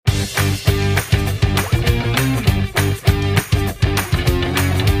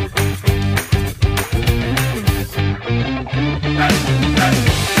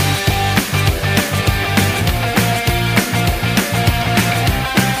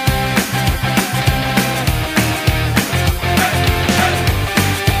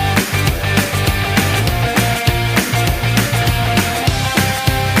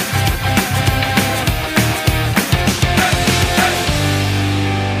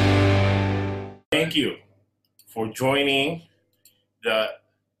Thank you for joining the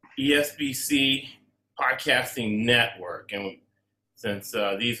ESBC Podcasting Network. And since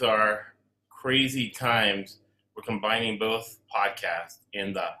these are crazy times, we're combining both podcasts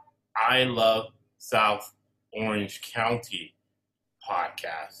in the I Love South Orange County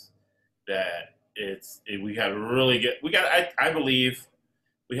podcast. I believe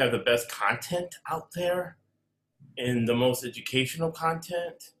we have the best content out there and the most educational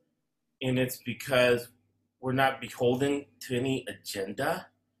content. And it's because we're not beholden to any agenda.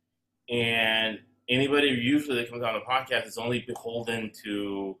 And anybody usually that comes on the podcast is only beholden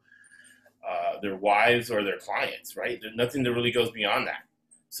to their wives or their clients, right? There's nothing that really goes beyond that.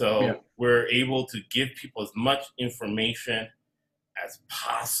 So We're able to give people as much information as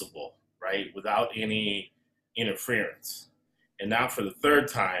possible, right? Without any interference. And now for the third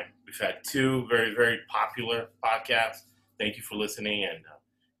time, we've had two very, very popular podcasts. Thank you for listening and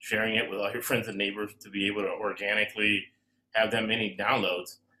sharing it with all your friends and neighbors to be able to organically have that many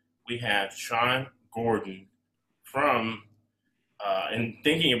downloads. We have Sean Gordon from, and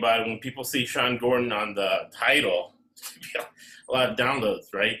thinking about it, when people see Sean Gordon on the title, a lot of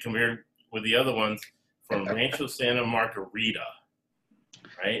downloads, right? Compared with the other ones from Rancho Santa Margarita,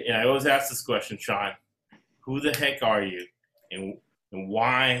 right? And I always ask this question, Sean, who the heck are you? And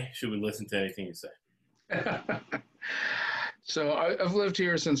why should we listen to anything you say? So I've lived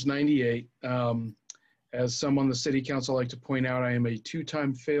here since '98. As some on the city council like to point out, I am a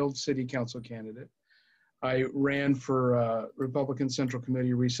two-time failed city council candidate. I ran for Republican Central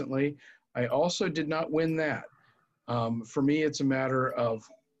Committee recently. I also did not win that. For me, it's a matter of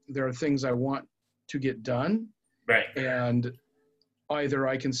there are things I want to get done. Right. And either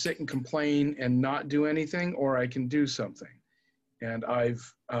I can sit and complain and not do anything, or I can do something. And I've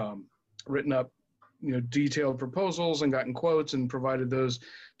written up detailed proposals and gotten quotes and provided those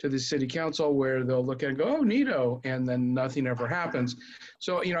to the city council where they'll look at it and go, oh, neato, and then nothing ever happens.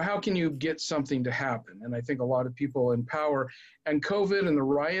 So, how can you get something to happen? And I think a lot of people in power and COVID and the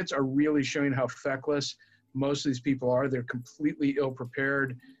riots are really showing how feckless most of these people are. They're completely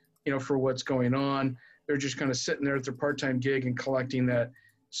ill-prepared, for what's going on. They're just kind of sitting there at their part-time gig and collecting that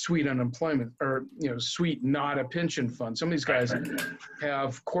sweet unemployment or, sweet not a pension fund. Some of these guys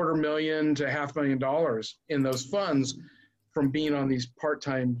have $250,000 to $500,000 in those funds from being on these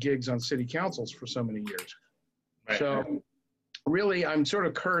part-time gigs on city councils for so many years. Right. So really, I'm sort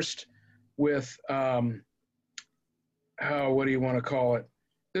of cursed with, what do you want to call it?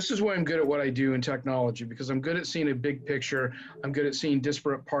 This is why I'm good at what I do in technology, because I'm good at seeing a big picture. I'm good at seeing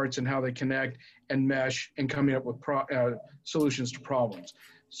disparate parts and how they connect and mesh and coming up with solutions to problems.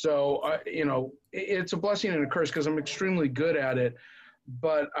 So, it's a blessing and a curse because I'm extremely good at it,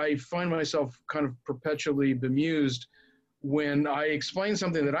 but I find myself kind of perpetually bemused when I explain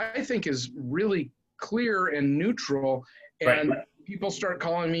something that I think is really clear and neutral, and people start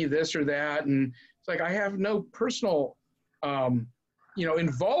calling me this or that, and it's like I have no personal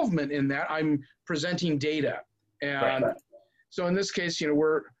involvement in that. I'm presenting data. And so in this case,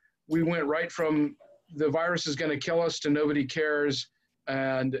 we went right from the virus is going to kill us to nobody cares.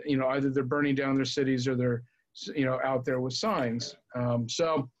 And, either they're burning down their cities or they're, out there with signs.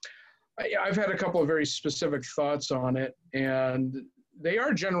 So I've had a couple of very specific thoughts on it, and they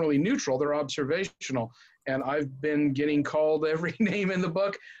are generally neutral. They're observational. And I've been getting called every name in the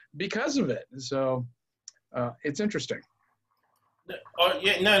book because of it. So it's interesting.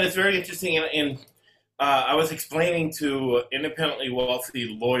 It's very interesting. And I was explaining to an independently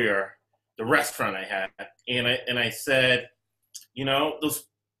wealthy lawyer the restaurant I had, and I said,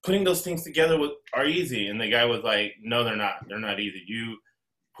 putting those things together are easy. And the guy was like, no, they're not. They're not easy. You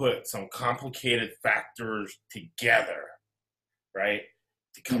put some complicated factors together, right,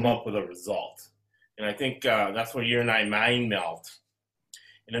 to come up with a result. And I think that's where you and I mind melt.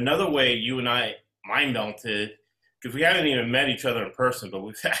 In another way, you and I mind melted, because we haven't even met each other in person, but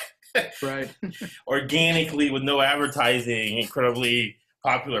we've had organically with no advertising, incredibly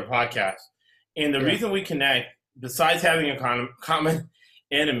popular podcast. And the reason we connect, besides having a common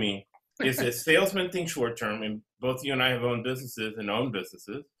enemy, is that salesmen think short term, and both you and I have owned businesses and own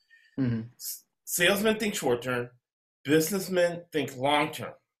businesses. Mm-hmm. Salesmen think short term, businessmen think long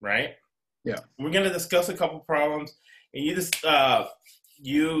term, right? Yeah. We're going to discuss a couple problems, and you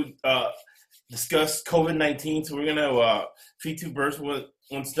discuss COVID-19, so we're going to feed two birds with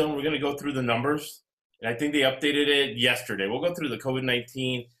one stone. We're going to go through the numbers, and I think they updated it yesterday. We'll go through the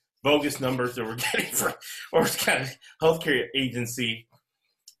COVID-19 bogus numbers that we're getting from or kind of healthcare agency.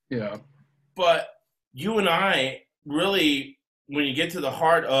 Yeah. But you and I really, when you get to the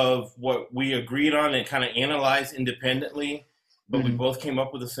heart of what we agreed on and kind of analyzed independently, but we both came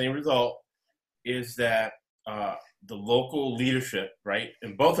up with the same result, is that the local leadership, right,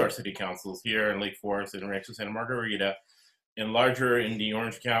 in both our city councils here in Lake Forest and Rancho Santa Margarita, and larger in the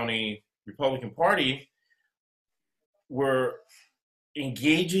Orange County Republican Party, were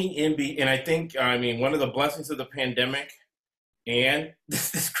engaging in and I think, I mean, one of the blessings of the pandemic and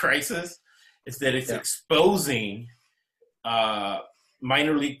this crisis is that it's exposing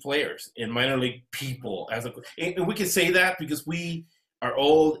minor league players and minor league people and we can say that because we are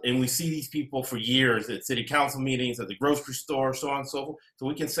old and we see these people for years at city council meetings, at the grocery store, so on and so forth. So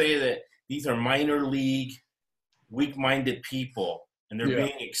we can say that these are minor league, weak-minded people, and they're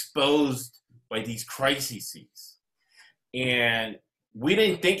being exposed by these crises. And we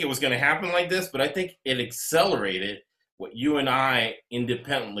didn't think it was going to happen like this, but I think it accelerated what you and I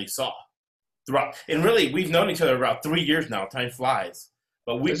independently saw throughout. And really, we've known each other about 3 years now. Time flies.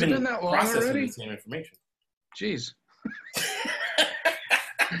 But we've been processing the same information. Jeez.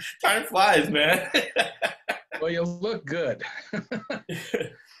 Time flies, man. Well, you look good.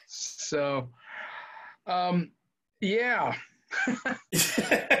 So, yeah.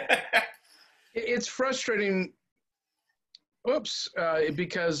 It's frustrating.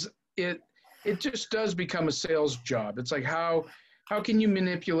 Because it just does become a sales job. It's like how can you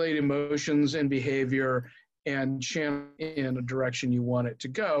manipulate emotions and behavior and channel in a direction you want it to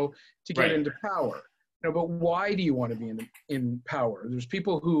go to get into power? But why do you want to be in power? There's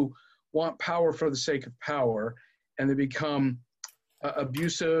people who want power for the sake of power, and they become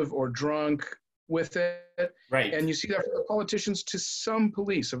abusive or drunk with it. Right. And you see that from the politicians to some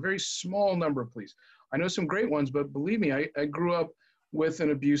police, a very small number of police. I know some great ones, but believe me, I grew up with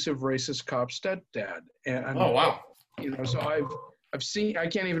an abusive, racist cop stepdad. And oh, wow. So I've seen, I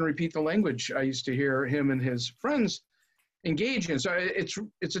can't even repeat the language I used to hear him and his friends engage in. So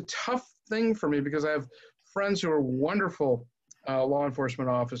it's a tough thing for me because I have friends who are wonderful law enforcement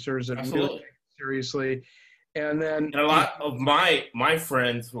officers that really take it seriously. And then a lot of my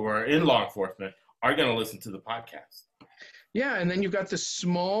friends who are in law enforcement are going to listen to the podcast. Yeah, and then you've got this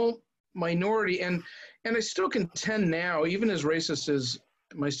small minority, and I still contend now, even as racist as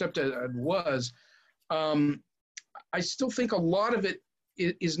my stepdad was, I still think a lot of it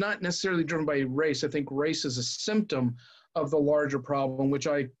is not necessarily driven by race. I think race is a symptom of the larger problem, which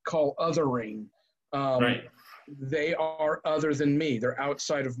I call othering. Right. They are other than me. They're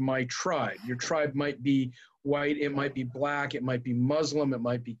outside of my tribe. Your tribe might be white, it might be black, it might be Muslim, it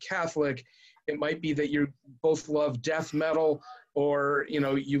might be Catholic, it might be that you both love death metal, or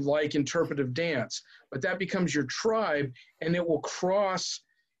you like interpretive dance, but that becomes your tribe, and it will cross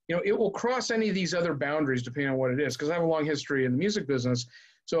any of these other boundaries depending on what it is. Because I have a long history in the music business,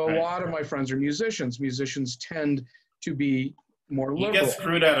 so a lot of my friends are musicians. Musicians tend to be more liberal. You get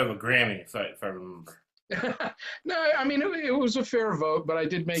screwed out of a Grammy, if I remember. No, I mean it was a fair vote, but I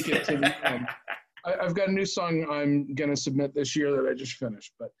did make it to the end. I've got a new song I'm gonna submit this year that I just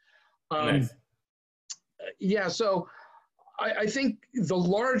finished, but nice. Yeah, so. I think the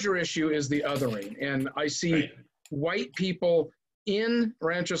larger issue is the othering, and I see white people in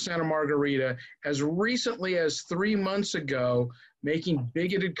Rancho Santa Margarita as recently as 3 months ago making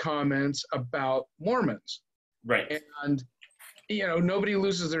bigoted comments about Mormons. Right. And, nobody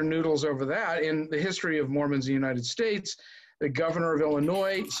loses their noodles over that. In the history of Mormons in the United States, the governor of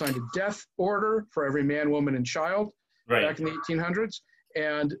Illinois signed a death order for every man, woman, and child back in the 1800s.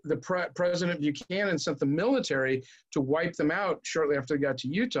 And the President Buchanan sent the military to wipe them out shortly after they got to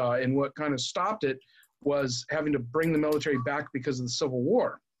Utah. And what kind of stopped it was having to bring the military back because of the Civil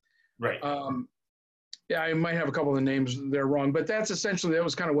War. Right. Yeah, I might have a couple of the names there wrong, but that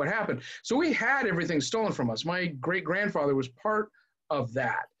was kind of what happened. So we had everything stolen from us. My great-grandfather was part of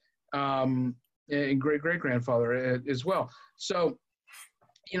that, and great-great-grandfather as well. So,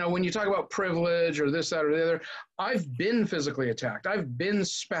 when you talk about privilege or this, that, or the other, I've been physically attacked. I've been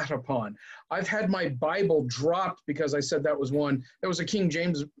spat upon. I've had my Bible dropped because I said that was a King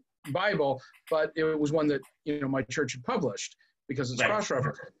James Bible, but it was one that, my church had published because it's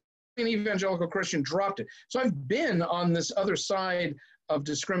cross-referenced. An evangelical Christian dropped it. So I've been on this other side of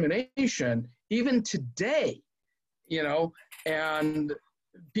discrimination, even today, and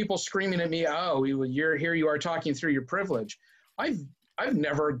people screaming at me, oh, here you are talking through your privilege. I've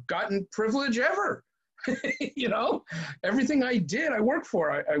never gotten privilege ever. Everything I did, I worked for.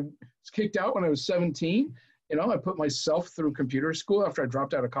 I was kicked out when I was 17. I put myself through computer school after I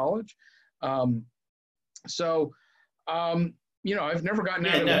dropped out of college. I've never gotten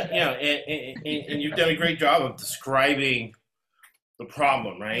out of that. Yeah, and you've done a great job of describing the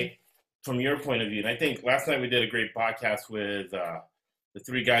problem, right, from your point of view. And I think last night we did a great podcast with the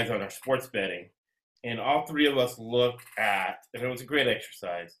three guys on our sports betting. And all three of us looked at, and it was a great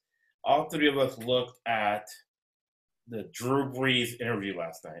exercise, all three of us looked at the Drew Brees interview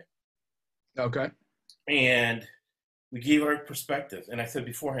last night. Okay. And we gave our perspectives. And I said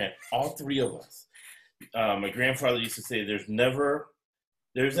beforehand, all three of us, my grandfather used to say, there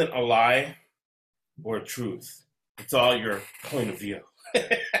isn't a lie or a truth. It's all your point of view.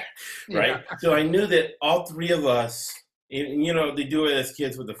 Right? Yeah. So I knew that all three of us, and, they do it as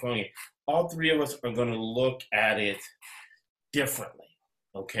kids with the phone. All three of us are going to look at it differently.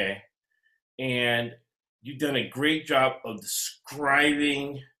 Okay. And you've done a great job of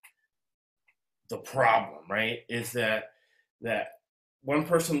describing the problem, right? Is that one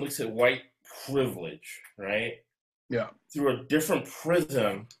person looks at white privilege, right? Yeah. Through a different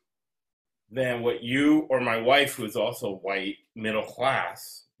prism than what you or my wife, who is also white, middle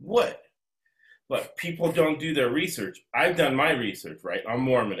class, would. But people don't do their research. I've done my research, right, on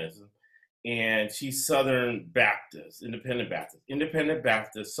Mormonism. And she's Southern Baptist, Independent Baptist. Independent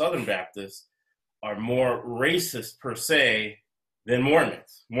Baptists, Southern Baptists are more racist per se than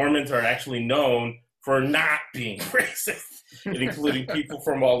Mormons. Mormons are actually known for not being racist, and including people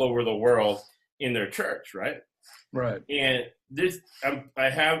from all over the world in their church, right? Right. And this,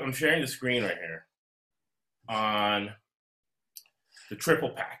 I'm sharing the screen right here on the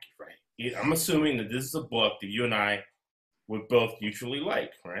triple package, right? I'm assuming that this is a book that you and I would both mutually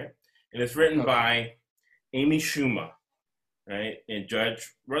like, right? And it's written by Amy Schumer, right? And Judge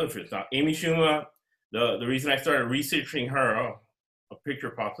Rutherford. Now, Amy Schumer, the reason I started researching her, a picture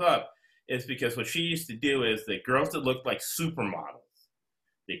pops up, is because what she used to do is the girls that looked like supermodels,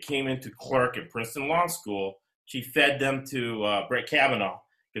 they came into clerk at Princeton Law School, she fed them to Brett Kavanaugh,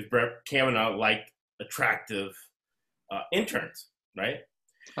 because Brett Kavanaugh liked attractive interns, right?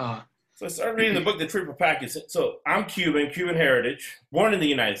 So I started reading the book, The Triple Package. So I'm Cuban heritage, born in the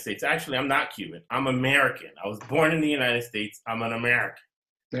United States. Actually, I'm not Cuban. I'm American. I was born in the United States. I'm an American.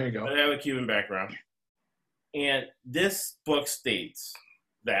 There you go. But I have a Cuban background. And this book states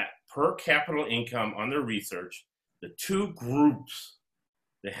that per capita income on their research, the two groups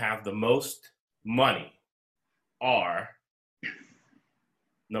that have the most money are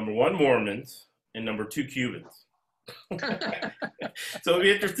number one, Mormons, and number two, Cubans. So it'd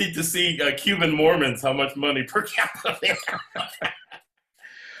be interesting to see Cuban Mormons, how much money per capita they have.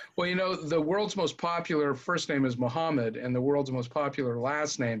 Well, the world's most popular first name is Muhammad, and the world's most popular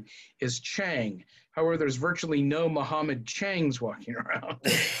last name is Chang. However, there's virtually no Muhammad Changs walking around.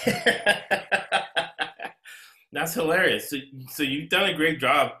 That's hilarious. So you've done a great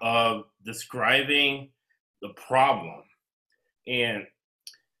job of describing the problem. And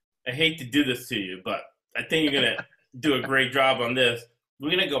I hate to do this to you, but I think you're going to do a great job on this.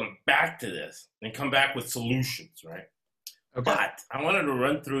 We're going to go back to this and come back with solutions, right? Okay. But I wanted to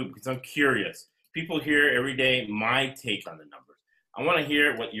run through, because I'm curious. People hear every day my take on the numbers. I want to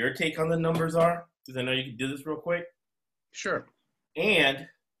hear what your take on the numbers are, because I know you can do this real quick. Sure. And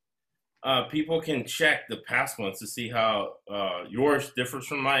people can check the past ones to see how yours differs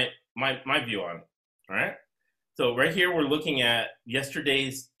from my view on it. All right? So right here, we're looking at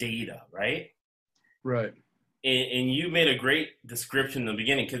yesterday's data, right? Right. And you made a great description in the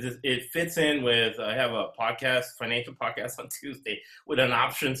beginning, because it fits in with, I have a podcast, financial podcast on Tuesday with an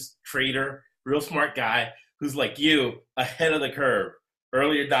options trader, real smart guy who's like you, ahead of the curve,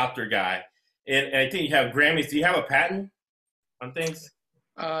 early adopter guy. And I think you have Grammys. Do you have a patent on things?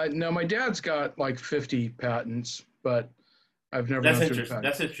 No, my dad's got like 50 patents, but I've never. That's interesting.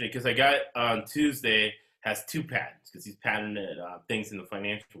 That's interesting, because I got on Tuesday has 2 patents, because he's patented things in the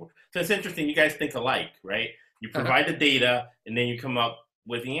financial world. So it's interesting. You guys think alike, right? You provide the data, and then you come up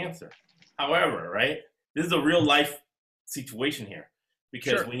with the answer. However, right, this is a real life situation here,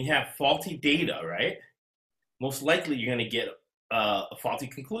 because when you have faulty data, right, most likely you're going to get a faulty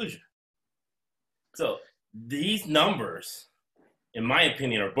conclusion. So these numbers, in my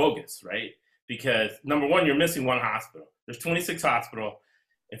opinion, are bogus, right? Because number one, you're missing one hospital. There's 26 hospitals,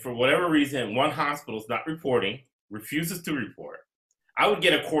 and for whatever reason, one hospital is not reporting, refuses to report. I would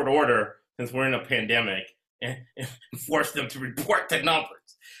get a court order, since we're in a pandemic, and force them to report the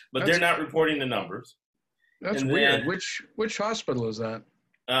numbers. But they're not reporting the numbers. That's weird. Which hospital is that?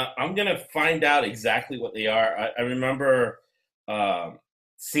 I'm going to find out exactly what they are. I remember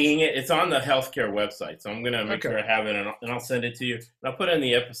seeing it. It's on the healthcare website. So I'm going to make sure I have it, and I'll send it to you. And I'll put it in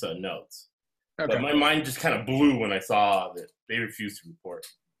the episode notes. Okay. But my mind just kind of blew when I saw that they refused to report.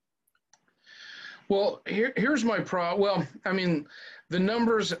 Well, here's my problem. Well, I mean, the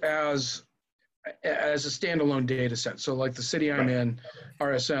numbers as a standalone data set. So like the city I'm in,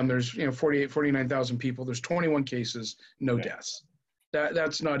 RSM, there's 49,000 people. There's 21 cases, no deaths.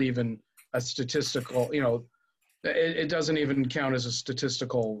 That's not even a statistical, It doesn't even count as a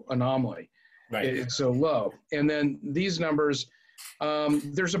statistical anomaly. Right. It's so low. And then these numbers,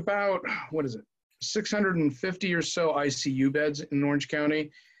 there's about, 650 or so ICU beds in Orange County.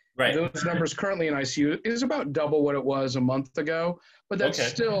 Right. Those numbers currently in ICU is about double what it was a month ago, but that's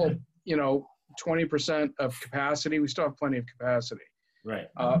still, 20% of capacity. We still have plenty of capacity. Right.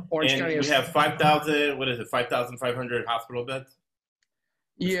 Orange County we have 5,000, 5,500 hospital beds?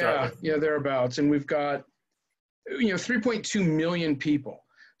 Yeah, thereabouts. And we've got, 3.2 million people.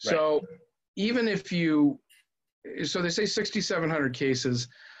 So even if so they say 6,700 cases,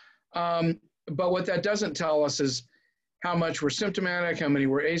 but what that doesn't tell us is how much were symptomatic, how many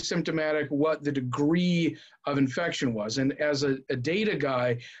were asymptomatic, what the degree of infection was. And as a data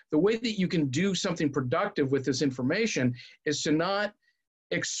guy, the way that you can do something productive with this information is to not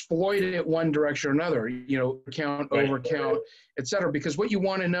exploit it one direction or another, count, overcount, et cetera, because what you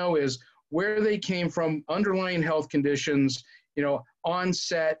want to know is where they came from, underlying health conditions,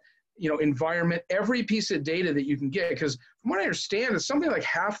 onset, environment, every piece of data that you can get. Because from what I understand, it's something like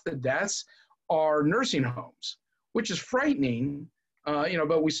half the deaths are nursing homes, which is frightening.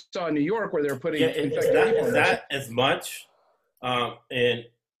 But we saw in New York where they're putting infected people. Is that as much? And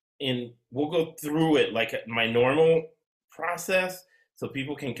we'll go through it like my normal process so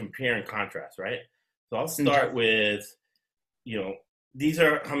people can compare and contrast, right? So I'll start with, these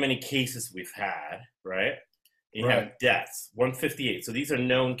are how many cases we've had, right? You have deaths, 158. So these are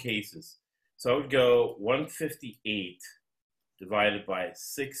known cases. So I would go 158 divided by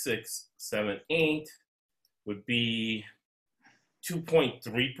 6,678 would be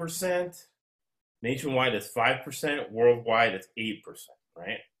 2.3%. Nationwide is 5%. Worldwide is 8%,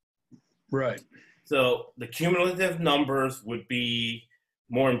 right? Right. So the cumulative numbers would be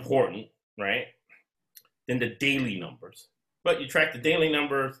more important, right, than the daily numbers. But you track the daily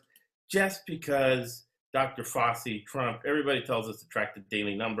numbers just because Dr. Fauci, Trump, everybody tells us to track the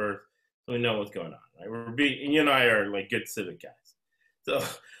daily numbers so we know what's going on, right? And you and I are like good civic guys. So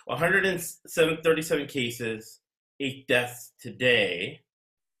 137 cases, 8 deaths today,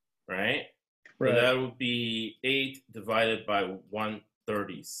 right? So that would be 8 divided by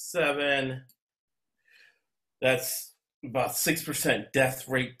 137. That's about 6% death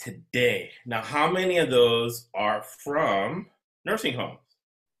rate today. Now, how many of those are from nursing homes?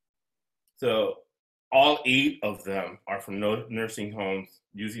 So all 8 of them are from nursing homes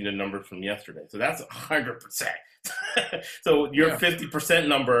using the numbers from yesterday. So that's 100%. So your 50%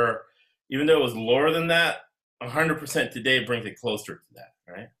 number, even though it was lower than that, 100% today brings it closer to that,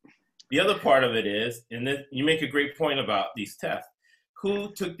 right? The other part of it is, and then you make a great point about these tests.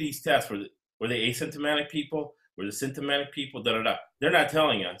 Who took these tests? Were they asymptomatic people? Were the symptomatic people? They're not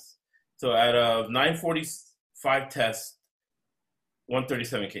telling us. So out of 945 tests,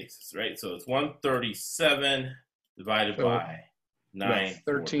 137 cases, right? So it's 137 divided by 9.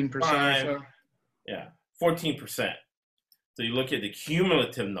 13% or so. Yeah, 14%. So you look at the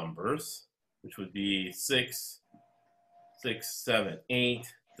cumulative numbers, which would be 6, 7,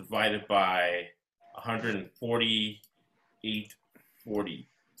 8 divided by 148,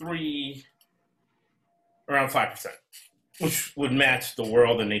 43, around 5%, which would match the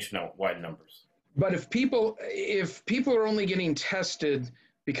world and nationwide numbers. But if people are only getting tested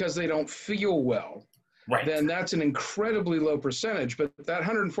because they don't feel well, then that's an incredibly low percentage. But that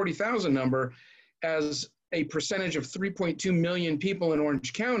 140,000 number, as a percentage of 3.2 million people in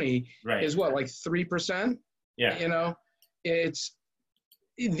Orange County, is what, like 3%? Yeah.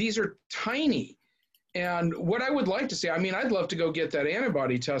 These are tiny. And what I would like to see, I'd love to go get that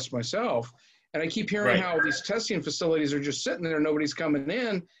antibody test myself. And I keep hearing how these testing facilities are just sitting there, nobody's coming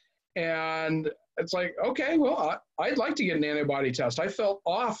in. And it's like, okay, well, I'd like to get an antibody test. I felt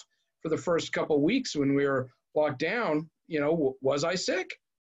off for the first couple of weeks when we were locked down. Was I sick?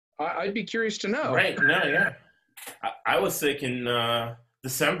 I'd be curious to know. Right. No, yeah. I was sick in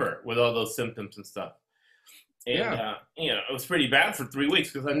December with all those symptoms and stuff. And, it was pretty bad for 3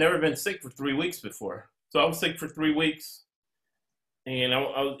 weeks because I've never been sick for 3 weeks before. So I was sick for 3 weeks. And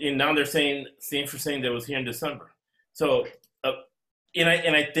now they're saying that it was here in December. So, and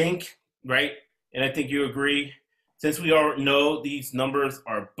I think, right, and I think you agree, since we all know these numbers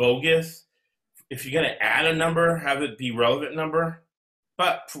are bogus, if you're going to add a number, have it be relevant number.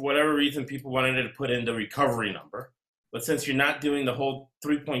 But for whatever reason, people wanted to put in the recovery number. But since you're not doing the whole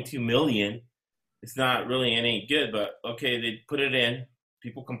 3.2 million, it's not really any good. But, okay, they put it in.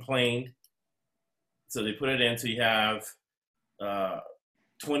 People complained. So they put it in. So you have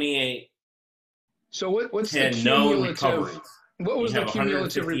 28. So what's the cumulative? What was the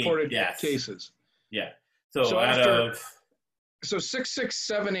cumulative reported cases? Yeah. So out of... So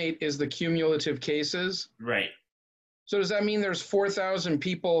 6,678 is the cumulative cases? Right. So does that mean there's 4,000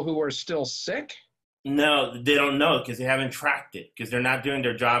 people who are still sick? No, they don't know because they haven't tracked it because they're not doing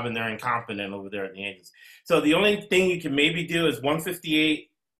their job and they're incompetent over there at the agency. So the only thing you can maybe do is 158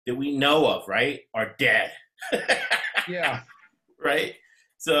 that we know of, right, are dead. Yeah. Right?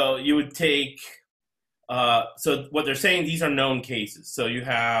 So you would take, so what they're saying, these are known cases. So you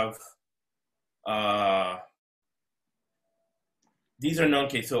have, these are known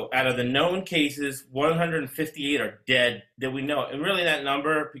cases. So out of the known cases, 158 are dead that we know. And really that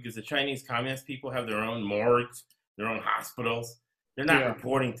number, because the Chinese Communist people have their own morgues, their own hospitals, they're not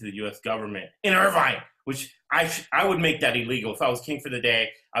reporting to the U.S. government. In Irvine, which I would make that illegal. If I was king for the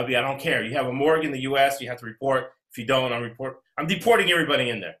day, I don't care. You have a morgue in the U.S., you have to report. If you don't, I'm deporting everybody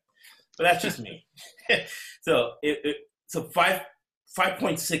in there. But that's just me. So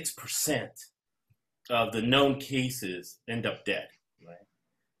 5.6% of the known cases end up dead, right?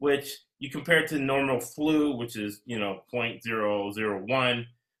 Which you compare it to normal flu, which is 0.001.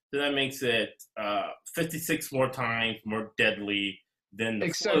 So that makes it 56 more times more deadly than the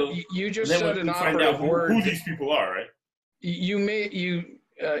flu. Except you just said an operative word. Who these people are, right?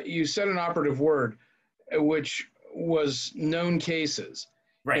 You said an operative word, which was known cases.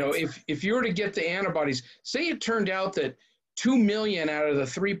 Right. If you were to get the antibodies, say it turned out that 2 million out of the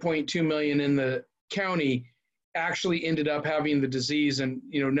 3.2 million in the county actually ended up having the disease and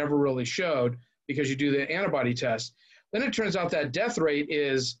never really showed because you do the antibody test, then it turns out that death rate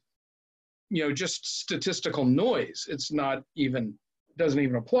is just statistical noise. It's not even, doesn't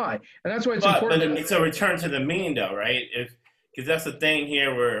even apply. And that's why it's important. But it's a return to the mean though, right? Because that's the thing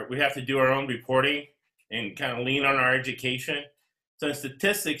here where we have to do our own reporting and kind of lean on our education. So in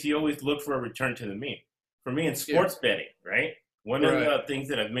statistics, you always look for a return to the mean. For me in sports betting, right? One of the things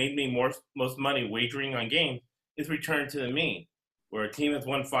that have made me most money wagering on games is return to the mean, where a team has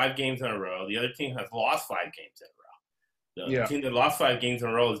won 5 games in a row, the other team has lost 5 games in a row. The team that lost 5 games in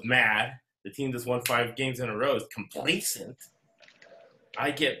a row is mad. The team that's won 5 games in a row is complacent. I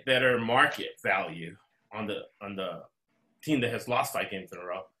get better market value on the team that has lost 5 games in a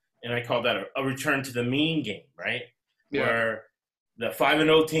row, and I call that a return to the mean game, right? Yeah. Where the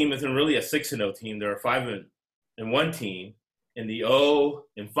 5-0 team isn't really a 6-0 team. They're a 5-1 team, and the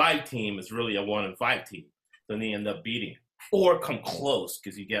 0-5 team is really a 1-5 team. Then they end up beating or come close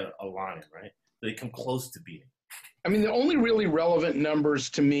because you get a line, right? They come close to beating. I mean, the only really relevant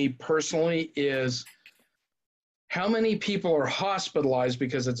numbers to me personally is how many people are hospitalized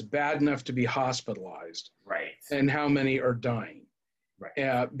because it's bad enough to be hospitalized, right? And how many are dying,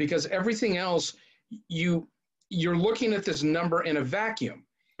 right? Because everything else, you're looking at this number in a vacuum.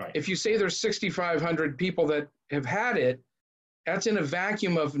 Right. If you say there's 6,500 people that have had it, that's in a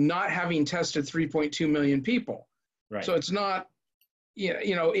vacuum of not having tested 3.2 million people. Right. So it's not,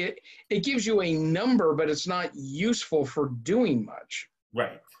 it gives you a number, but it's not useful for doing much.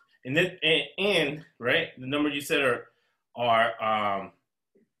 Right. And then, and right, the numbers you said are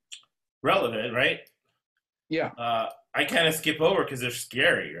relevant, right? Yeah. I kind of skip over because they're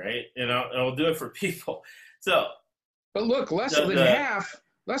scary, right? And I'll do it for people. So, but look, less than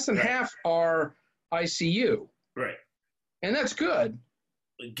half are ICU. Right. And that's good.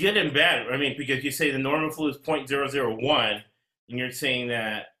 Good and bad. I mean, because you say the normal flu is 0.001, and you're saying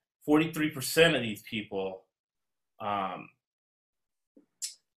that 43% of these people are,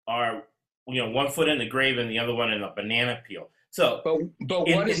 1 foot in the grave and the other one in a banana peel. So, but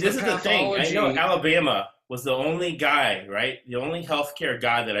what is this? Is the thing. I know Alabama was the only guy, right? The only healthcare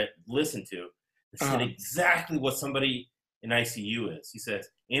guy that I listened to that said exactly what somebody in ICU is. He says,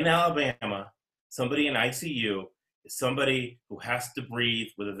 in Alabama, somebody in ICU is somebody who has to breathe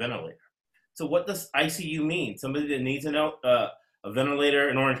with a ventilator. So what does ICU mean? Somebody that needs a ventilator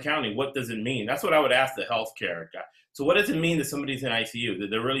in Orange County, what does it mean? That's what I would ask the healthcare guy. So what does it mean that somebody's in ICU? That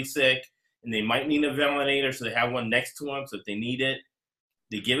they're really sick and they might need a ventilator, so they have one next to them, so if they need it,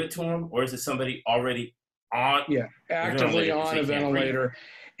 they give it to them? Or is it somebody already on actively on a ventilator?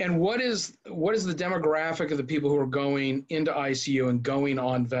 And what is the demographic of the people who are going into ICU and going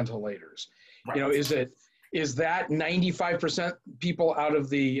on ventilators? Right. Is that 95% people out of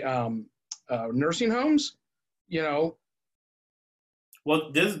the nursing homes?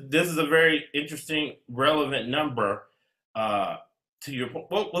 Well, this is a very interesting, relevant number to your point.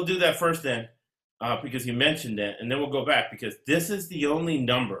 Well, we'll do that first then, because you mentioned it, and then we'll go back because this is the only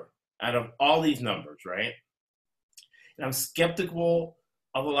number out of all these numbers, right? And I'm skeptical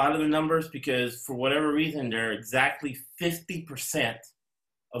of a lot of the numbers because for whatever reason, they're exactly 50%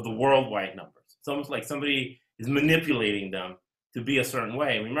 of the worldwide numbers. It's almost like somebody is manipulating them to be a certain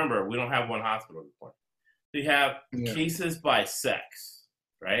way. Remember, we don't have one hospital report. So you have cases by sex,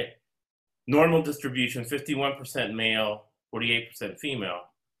 right? normal distribution, 51% male, 48% female.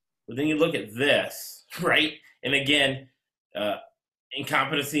 But then you look at this, right? And again,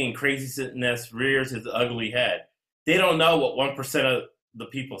 incompetency and craziness rears its ugly head. They don't know what 1% of the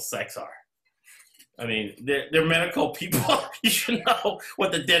people's sex are. I mean, they're medical people. You should know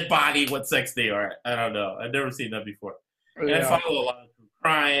what the dead body, what sex they are. I don't know. I've never seen that before. And I follow a lot of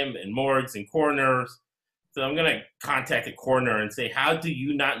crime and morgues and coroners. So I'm going to contact a coroner and say, how do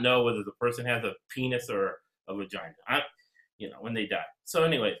you not know whether the person has a penis or a vagina? When they die. So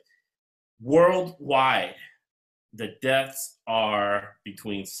anyway, worldwide, the deaths are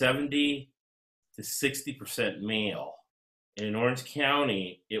between 70 to 60% male. And in Orange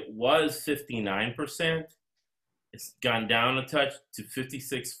County, it was 59%. It's gone down a touch to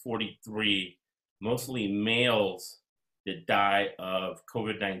 56-43, mostly males that die of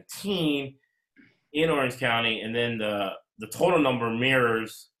COVID-19 in Orange County. And then the total number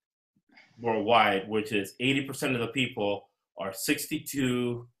mirrors worldwide, which is 80% of the people are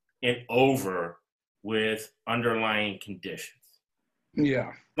 62 and over with underlying conditions.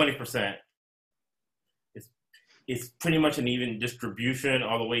 Yeah. 20%. It's pretty much an even distribution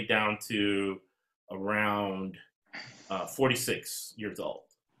all the way down to around 46 years old.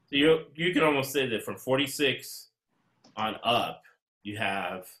 So you can almost say that from 46 on up, you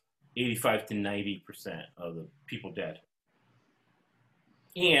have 85 to 90% of the people dead.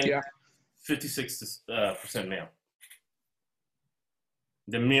 And 56% male.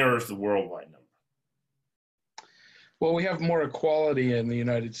 That mirrors the worldwide number. Well, we have more equality in the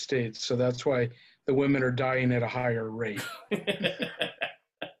United States, so that's why the women are dying at a higher rate.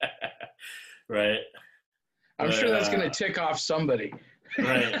 Right. I'm sure that's going to tick off somebody.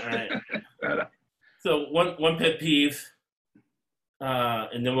 Right. So one pet peeve,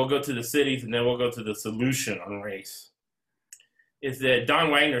 and then we'll go to the cities, and then we'll go to the solution on race, is that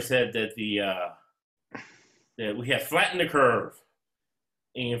Don Wagner said that that we have flattened the curve.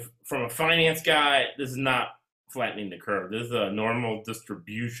 And from a finance guy, this is not flattening the curve. This is a normal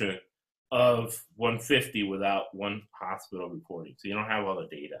distribution of 150 without one hospital reporting. So you don't have all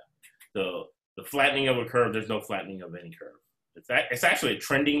the data. So the flattening of a curve, there's no flattening of any curve. It's actually a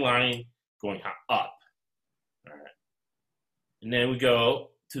trending line going up. All right. And then we go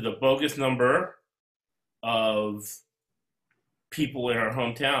to the bogus number of people in our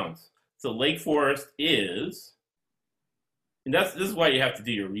hometowns. So Lake Forest is, and this is why you have to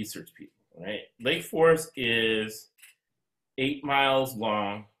do your research, people, right? Lake Forest is 8 miles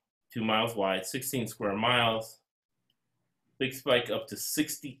long, 2 miles wide, 16 square miles. Big Spike up to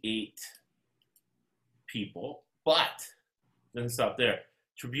 68 people, but doesn't stop there.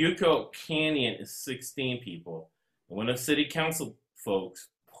 Trabuco Canyon is 16 people. And when the city council folks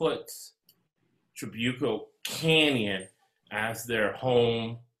puts Trabuco Canyon as their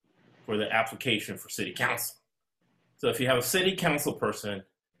home for the application for city council. So if you have a city council person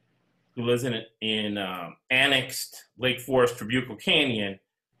who lives in annexed Lake Forest, Trabuco Canyon,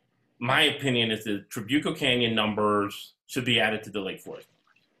 my opinion is that Trabuco Canyon numbers should be added to the Lake Forest numbers.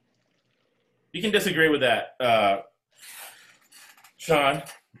 You can disagree with that, Sean.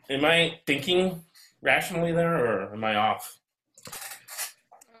 Am I thinking rationally there, or am I off?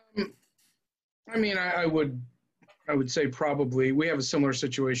 I mean, I would say probably. We have a similar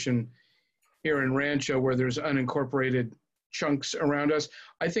situation here in Rancho where there's unincorporated chunks around us.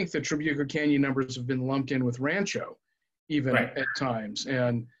 I think the Trabuco Canyon numbers have been lumped in with Rancho even at times.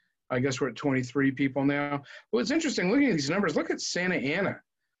 And I guess we're at 23 people now. Well, it's interesting looking at these numbers. Look at Santa Ana.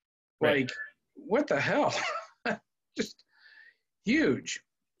 Like, what the hell? Just huge.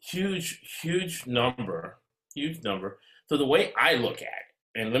 Huge number. So the way I look at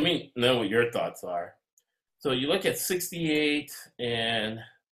it, and let me know what your thoughts are. So you look at 68 and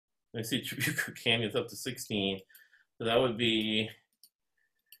I see Trabuco Canyon's up to 16. So that would be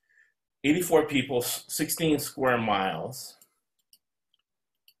 84 people, 16 square miles.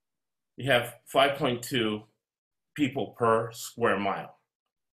 You have 5.2 people per square mile.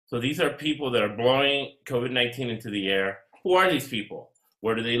 So these are people that are blowing COVID-19 into the air. Who are these people?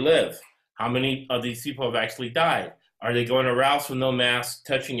 Where do they live? How many of these people have actually died? Are they going to routes with no mask,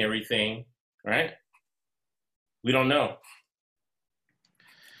 touching everything, right? We don't know.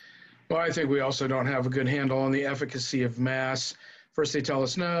 Well, I think we also don't have a good handle on the efficacy of masks. First they tell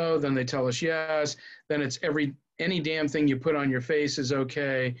us no, then they tell us yes, then it's any damn thing you put on your face is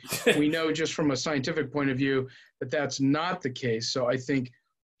okay. We know just from a scientific point of view that that's not the case. So I think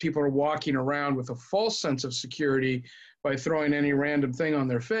people are walking around with a false sense of security by throwing any random thing on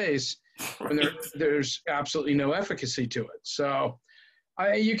their face, and there's absolutely no efficacy to it. So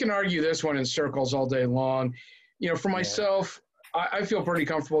you can argue this one in circles all day long. You know, for myself, I feel pretty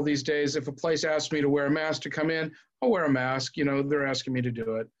comfortable these days. If a place asks me to wear a mask to come in, I'll wear a mask. You know, they're asking me to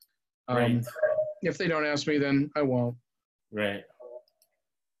do it. Right. If they don't ask me, then I won't. Right.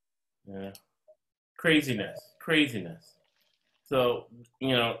 Yeah. Craziness. So,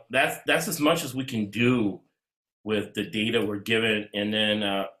 you know, that's as much as we can do with the data we're given. And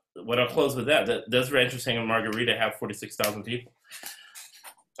then what I'll close with that. Does Rancho Santa Margarita have 46,000 people?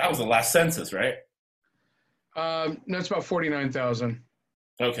 That was the last census, right? No, it's about 49,000.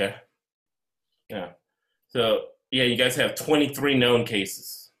 Okay. Yeah. So, yeah, you guys have 23 known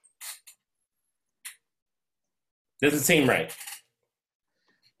cases. Doesn't seem right.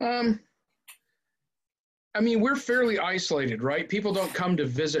 I mean, we're fairly isolated, right? People don't come to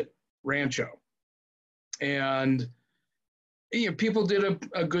visit Rancho. And, you know, people did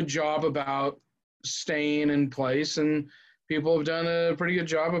a good job about staying in place, and people have done a pretty good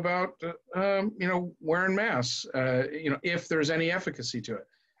job about, you know, wearing masks, you know, if there's any efficacy to it.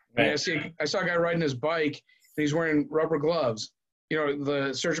 Right. I mean, I saw a guy riding his bike, and he's wearing rubber gloves, you know,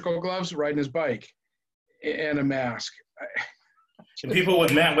 the surgical gloves, riding his bike, and a mask. And people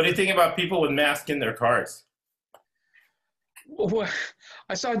with masks. What do you think about people with masks in their cars? Well,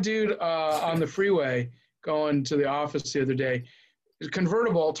 I saw a dude on the freeway going to the office the other day,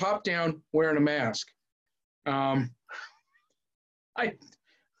 convertible, top down, wearing a mask. I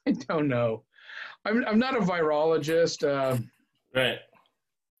don't know. I'm not a virologist, Right.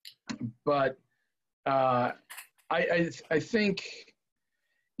 but I think,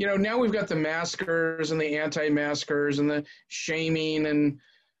 you know, now we've got the maskers and the anti-maskers and the shaming, and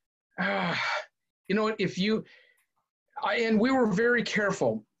you know what, and we were very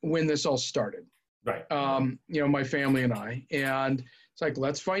careful when this all started. Right. You know, my family and I, and it's like,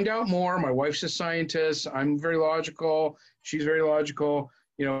 let's find out more. My wife's a scientist. I'm very logical. She's very logical.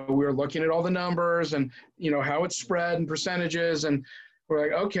 You know, we were looking at all the numbers and, you know, how it's spread and percentages. And we're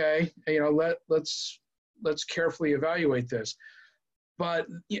like, okay, you know, let's carefully evaluate this. But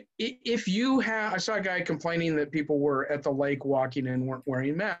if you have, I saw a guy complaining that people were at the lake walking and weren't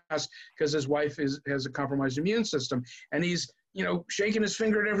wearing masks because his wife has a compromised immune system, and he's, you know, shaking his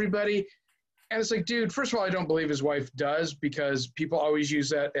finger at everybody. And it's like, dude, first of all, I don't believe his wife does, because people always use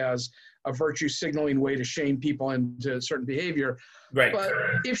that as a virtue signaling way to shame people into certain behavior. Right. But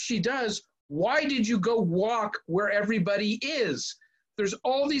if she does, why did you go walk where everybody is? There's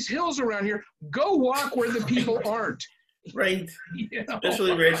all these hills around here. Go walk where the people aren't. Right. You know?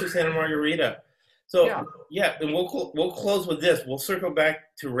 Especially Rancho Santa Margarita. So yeah, and we'll close with this. We'll circle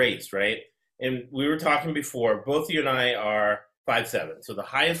back to race, right? And we were talking before. Both you and I are 5'7", so the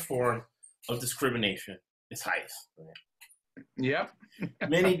highest form of discrimination is height. Right? Yep.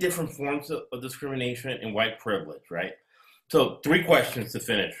 Many different forms of discrimination and white privilege, right? So 3 questions to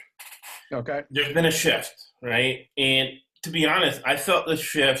finish. Okay. There's been a shift, right? And to be honest, I felt the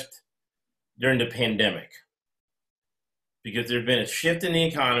shift during the pandemic, because there's been a shift in the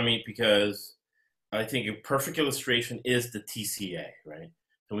economy, because I think a perfect illustration is the TCA, right?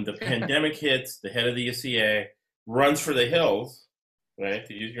 So when the pandemic hits, the head of the UCA runs for the hills, right,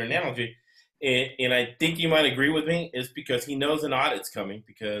 to use your analogy, and I think you might agree with me, is because he knows an audit's coming,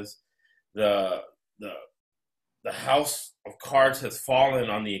 because the house of cards has fallen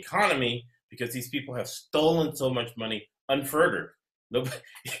on the economy because these people have stolen so much money unfurthered.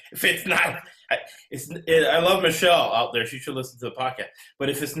 If it's not, I love Michelle out there. She should listen to the podcast. But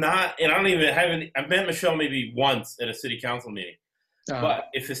if it's not, and I've met Michelle maybe once at a city council meeting. But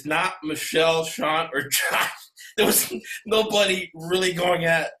if it's not Michelle, Sean, or Josh, there was nobody really going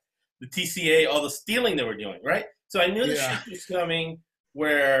at the TCA, all the stealing they were doing, right? So I knew the shit was coming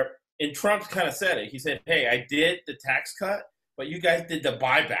where, and Trump kind of said it. He said, hey, I did the tax cut, but you guys did the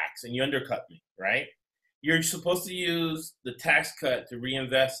buybacks and you undercut me, right? You're supposed to use the tax cut to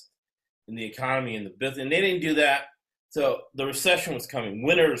reinvest in the economy and the business. And they didn't do that. So the recession was coming.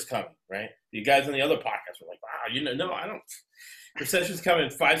 Winter was coming, right? The guys on the other podcasts were like, wow, no, I don't. Recession's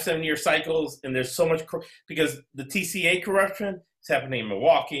coming, 5-7 year cycles. And there's so much, because the TCA corruption is happening in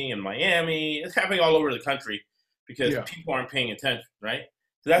Milwaukee and Miami. It's happening all over the country because people aren't paying attention, right?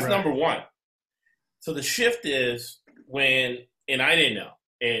 So that's number one. So the shift is when, and I didn't know,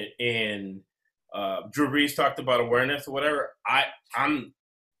 and Drew Brees talked about awareness or whatever. I'm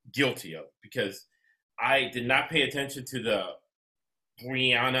guilty of, because I did not pay attention to the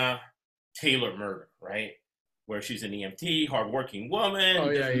Breonna Taylor murder, right? Where she's an EMT, hardworking woman,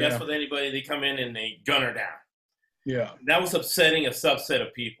 doesn't mess with anybody. They come in and they gun her down. Yeah. That was upsetting a subset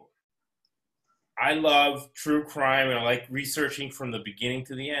of people. I love true crime and I like researching from the beginning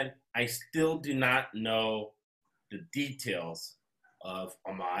to the end. I still do not know the details of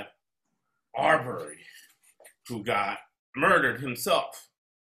Ahmaud Arbery, who got murdered himself.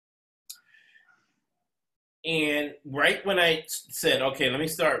 And right when I said, okay, let me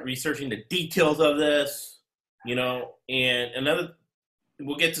start researching the details of this, and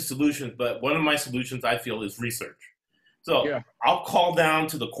we'll get to solutions, but one of my solutions I feel is research. So Yeah. I'll call down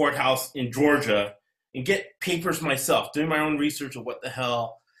to the courthouse in Georgia and get papers myself, doing my own research of what the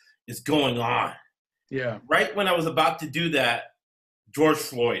hell is going on. Yeah. Right when I was about to do that, George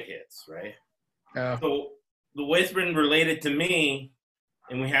Floyd hits, right? So the way it's been related to me,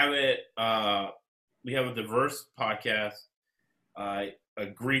 and we have a diverse podcast. I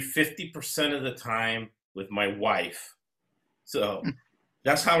agree 50% of the time with my wife. So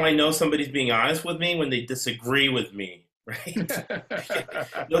that's how I know somebody's being honest with me, when they disagree with me, right?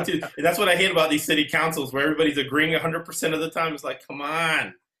 That's what I hate about these city councils, where everybody's agreeing 100% of the time. It's like, come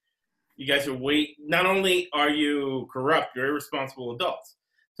on. You guys are not only are you corrupt, you're irresponsible adults.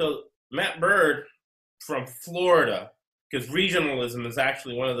 So Matt Bird from Florida, because regionalism is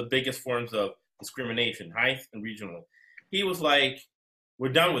actually one of the biggest forms of discrimination, height and regional. He was like, we're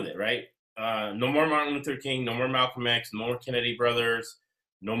done with it, right? No more Martin Luther King, no more Malcolm X, no more Kennedy brothers,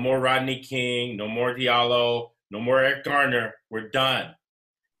 no more Rodney King, no more Diallo, no more Eric Garner. We're done.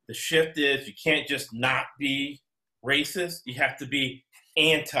 The shift is you can't just not be racist. You have to be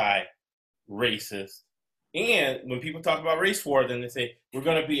anti-racist. And when people talk about race war, then they say, we're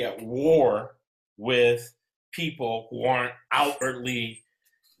going to be at war with people who aren't outwardly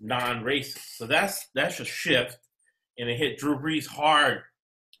non-racist. So that's a shift, and it hit Drew Brees hard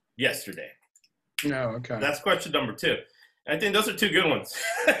yesterday. No, okay. That's question number 2. I think those are 2 good ones.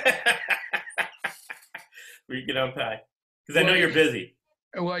 Where you can unpack, because I know you're busy.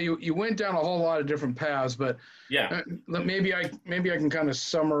 Well, you went down a whole lot of different paths, but yeah, maybe I can kind of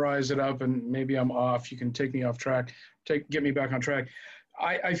summarize it up, and maybe I'm off. You can take me off track, get me back on track.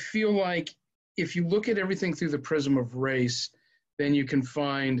 I feel like if you look at everything through the prism of race, then you can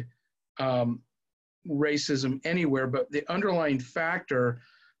find racism anywhere, but the underlying factor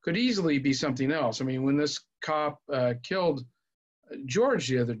could easily be something else. I mean, when this cop killed George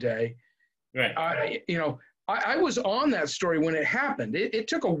the other day, right? I was on that story when it happened. It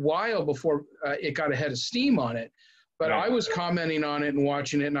took a while before it got a head of steam on it, but right. I was commenting on it and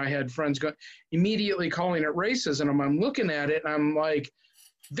watching it, and I had friends immediately calling it racism. And I'm looking at it, and I'm like,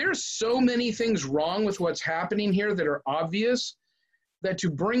 there's so many things wrong with what's happening here that are obvious, that to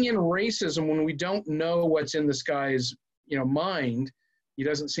bring in racism when we don't know what's in this guy's mind. He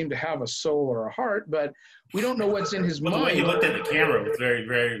doesn't seem to have a soul or a heart, but we don't know what's in his mind. The way he looked at the camera was very,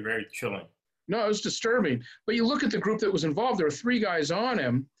 very, very chilling. No, it was disturbing. But you look at the group that was involved, there were 3 guys on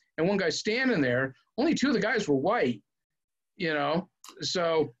him and 1 guy standing there. Only 2 of the guys were white,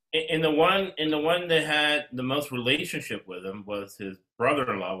 so. And the one that had the most relationship with him was his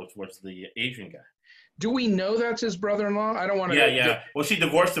brother-in-law, which was the Asian guy. Do we know that's his brother-in-law? I don't want to. Yeah. Well, she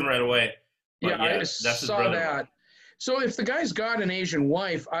divorced him right away. Yeah, I saw that. So if the guy's got an Asian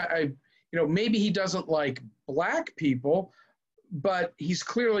wife, I maybe he doesn't like black people, but he's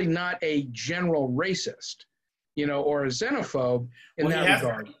clearly not a general racist, or a xenophobe in that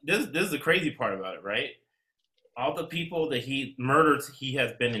regard. This is the crazy part about it, right? All the people that he murders, he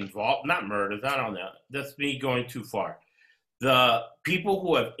has been involved, not murders, I don't know. That's me going too far. The people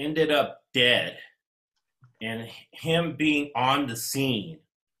who have ended up dead and him being on the scene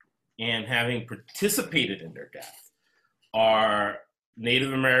and having participated in their death are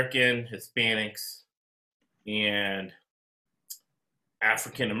Native American, Hispanics, and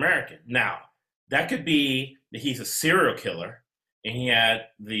African American. Now, that could be that he's a serial killer and he had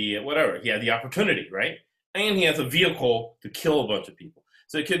the opportunity, right? And he has a vehicle to kill a bunch of people.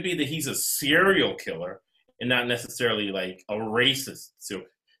 So it could be that he's a serial killer and not necessarily like a racist. So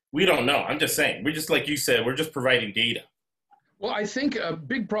we don't know. I'm just saying. We're just, like you said, we're just providing data. Well, I think a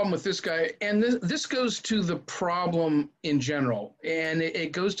big problem with this guy, and this goes to the problem in general, and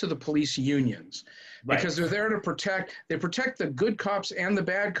it goes to the police unions, because they're there to protect the good cops and the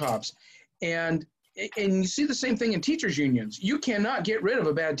bad cops. And you see the same thing in teachers' unions. You cannot get rid of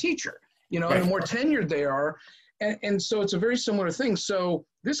a bad teacher, and the more tenured they are. And so it's a very similar thing. So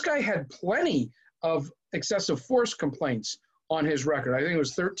this guy had plenty of excessive force complaints on his record. I think it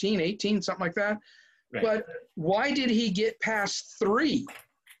was 13, 18, something like that. Right. But why did he get past 3?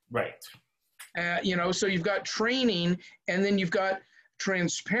 Right. So you've got training, and then you've got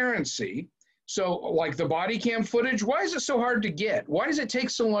transparency. So like the body cam footage, why is it so hard to get? Why does it take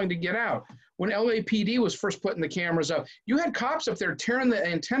so long to get out? When LAPD was first putting the cameras up, you had cops up there tearing the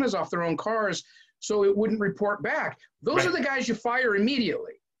antennas off their own cars so it wouldn't report back. Those are the guys you fire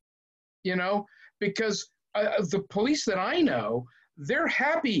immediately, because the police that I know, they're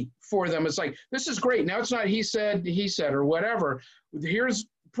happy for them. It's like, this is great. Now it's not he said, or whatever. Here's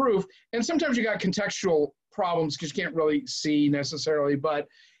proof. And sometimes you got contextual problems because you can't really see necessarily. But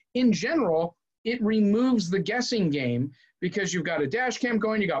in general, it removes the guessing game because you've got a dash cam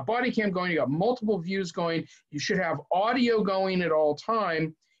going, you got body cam going, you got multiple views going. You should have audio going at all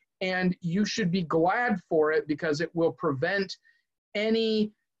time. And you should be glad for it because it will prevent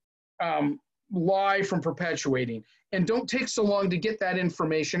any lie from perpetuating. And don't take so long to get that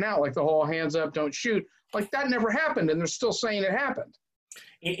information out, like the whole hands up, don't shoot. Like that never happened, and they're still saying it happened.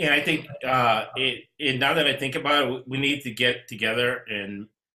 And I think now that I think about it, we need to get together and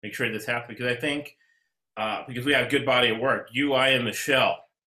make sure this happens, because I think because we have a good body of work, you, I, and Michelle,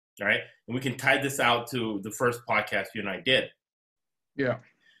 right? And we can tie this out to the first podcast you and I did. Yeah.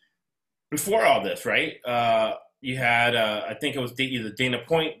 Before all this, right? You had, I think it was either Dana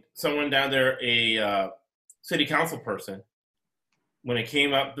Point, someone down there, a city council person, when it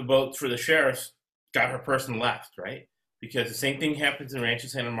came up the votes for the sheriffs, got her person left, right? Because the same thing happens in Rancho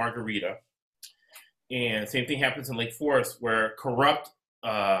Santa Margarita, and the same thing happens in Lake Forest, where corrupt,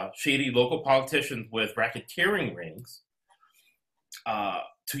 shady local politicians with racketeering rings,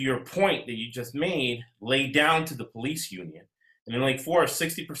 to your point that you just made, lay down to the police union. And in Lake Forest,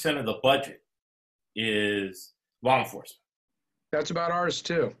 60% of the budget is law enforcement. That's about ours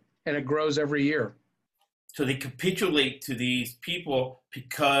too, and it grows every year. So they capitulate to these people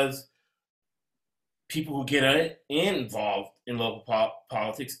because people who get involved in local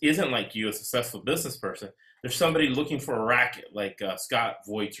politics isn't like you, a successful business person. There's somebody looking for a racket, like Scott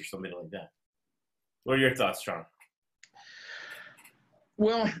Voigt or somebody like that. What are your thoughts, John?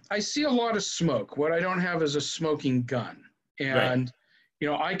 Well, I see a lot of smoke. What I don't have is a smoking gun. And, right. You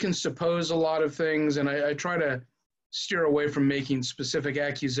know, I can suppose a lot of things, and I try to steer away from making specific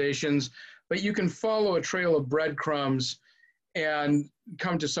accusations, but you can follow a trail of breadcrumbs and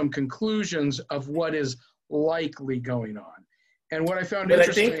come to some conclusions of what is likely going on. And what I found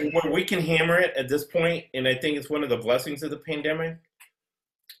interesting— I think where we can hammer it at this point, and I think it's one of the blessings of the pandemic,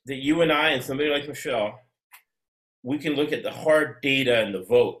 that you and I and somebody like Michelle, we can look at the hard data and the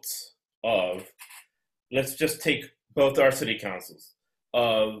votes of, let's just take both our city councils,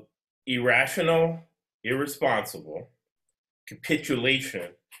 of irrational, irresponsible capitulation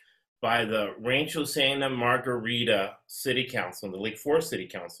by the Rancho Santa Margarita City Council and the Lake Forest City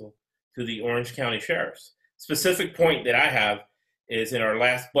Council to the Orange County Sheriffs. Specific point that I have is in our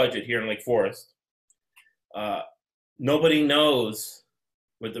last budget here in Lake Forest, nobody knows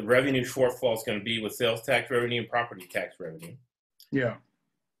what the revenue shortfall is going to be with sales tax revenue and property tax revenue. Yeah.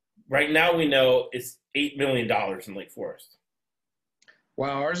 Right now we know it's $8 million in Lake Forest.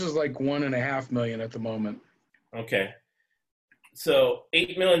 Wow, ours is like $1.5 million at the moment. Okay. So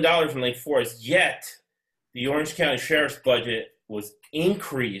 $8 million in Lake Forest, yet the Orange County Sheriff's budget was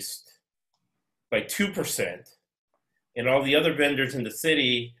increased by 2%, and all the other vendors in the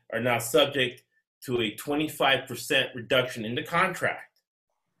city are now subject to a 25% reduction in the contract,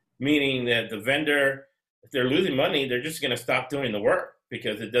 meaning that the vendor, if they're losing money, they're just going to stop doing the work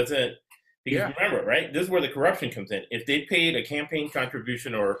because it doesn't. Because remember, right, this is where the corruption comes in. If they paid a campaign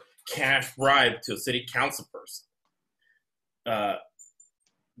contribution or cash bribe to a city council person,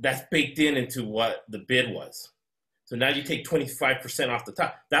 that's baked into what the bid was. So now you take 25% off the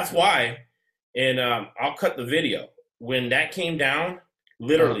top. That's why, and I'll cut the video. When that came down,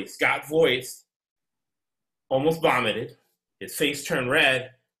 literally, Scott Voigt almost vomited. His face turned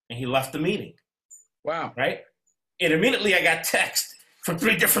red, and he left the meeting. Wow. Right? And immediately I got text from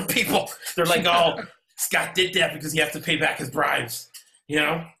 3 different people. They're like, oh, Scott did that because he has to pay back his bribes, you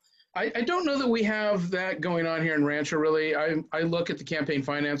know? I don't know that we have that going on here in Rancho, really. I look at the campaign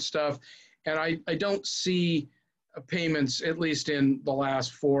finance stuff, and I don't see payments, at least in the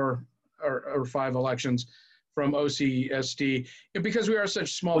last 4 or 5 elections, from OCSD, because we are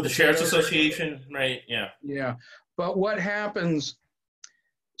such small. With the Sheriff's Association, right? Yeah. Yeah. But what happens—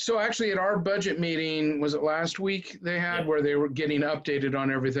 so actually at our budget meeting, was it last week they had, where they were getting updated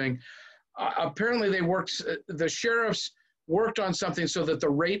on everything? Apparently the sheriffs worked on something so that the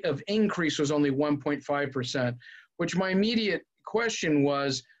rate of increase was only 1.5%, which my immediate question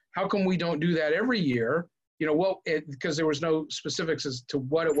was, how come we don't do that every year? You know, because there was no specifics as to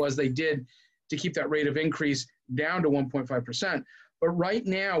what it was they did to keep that rate of increase down to 1.5%. But right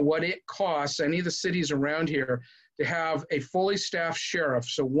now, what it costs any of the cities around here to have a fully staffed sheriff,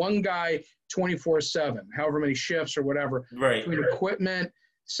 so one guy 24/7, however many shifts or whatever, right, between equipment,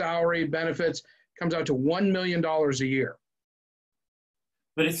 salary, benefits, comes out to $1 million a year.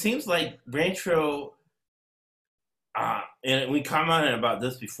 But it seems like Rancho, and we commented about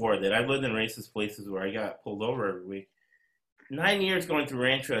this before, that I've lived in racist places where I got pulled over every week. 9 years going through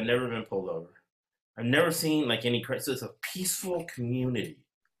Rancho, I've never been pulled over. I've never seen like any crisis. It's a peaceful community.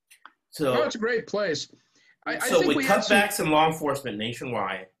 So it's a great place. I so think with we had cutbacks in law enforcement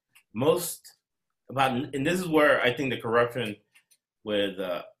nationwide, and this is where I think the corruption with,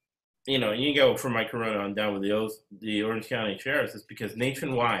 you go from my Corona on down with the Orange County Sheriffs is because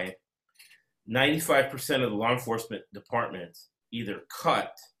nationwide, 95% of the law enforcement departments either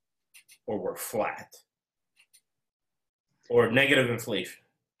cut or were flat or negative inflation.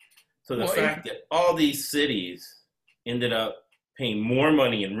 So the fact that all these cities ended up paying more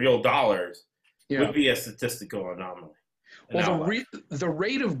money in real dollars would be a statistical anomaly. Well, the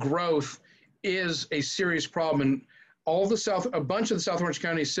rate of growth is a serious problem. And a bunch of the South Orange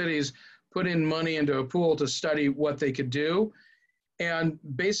County cities put in money into a pool to study what they could do. And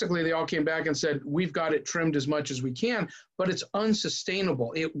basically they all came back and said, we've got it trimmed as much as we can, but it's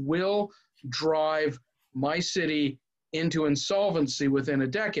unsustainable. It will drive my city into insolvency within a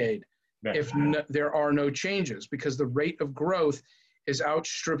decade if there are no changes, because the rate of growth is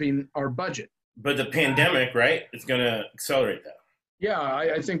outstripping our budget. But the pandemic, right, is going to accelerate that. Yeah,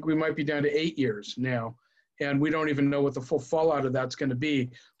 I think we might be down to 8 years now, and we don't even know what the full fallout of that's going to be.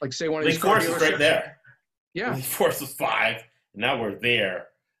 Like, say one of these Lake Forest is right there. Yeah. Lake Forest was 5, and now we're there,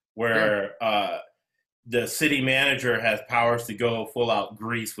 where the city manager has powers to go full out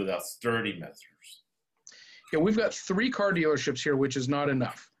grease with austerity measures. Yeah, we've got 3 car dealerships here, which is not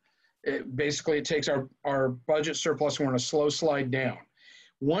enough. It takes our budget surplus, and we're on a slow slide down.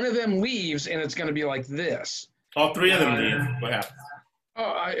 One of them leaves, and it's going to be like this. All 3 of them leave. What happens?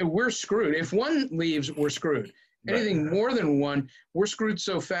 We're screwed. If one leaves, we're screwed. Anything more than one, we're screwed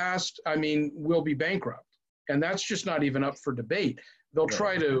so fast, we'll be bankrupt. And that's just not even up for debate. They'll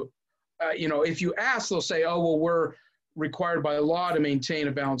try to, if you ask, they'll say, oh, well, we're required by law to maintain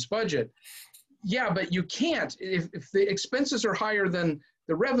a balanced budget. Yeah, but you can't. If the expenses are higher than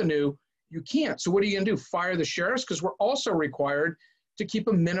the revenue, you can't. So what are you going to do? Fire the sheriffs? Because we're also required to keep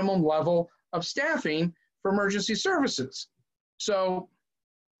a minimum level of staffing for emergency services. So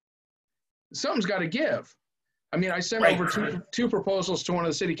something's got to give. I sent over two proposals to one of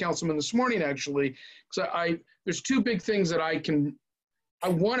the city councilmen this morning, actually, because there's 2 big things that I can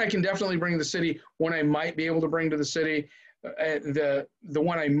definitely bring to the city. One I might be able to bring to the city. The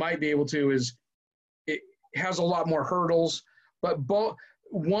one I might be able to is, it has a lot more hurdles, but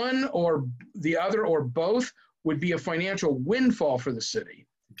one or the other or both would be a financial windfall for the city.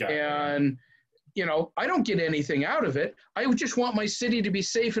 And, I don't get anything out of it. I would just want my city to be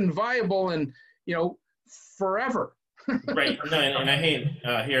safe and viable and, forever. Right. No, and I hate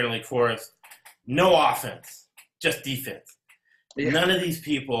here in Lake Forest, no offense, just defense. Yeah. None of these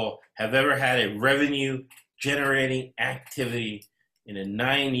people have ever had a revenue generating activity in the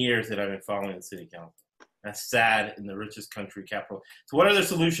 9 years that I've been following the city council. That's sad in the richest country capital. So what are the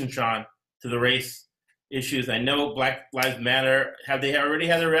solutions, Sean, to the race issues? I know Black Lives Matter. Have they already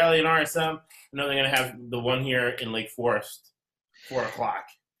had their rally in RSM? I know they're going to have the one here in Lake Forest, 4 o'clock.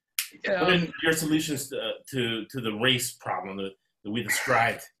 What are your solutions to the race problem that we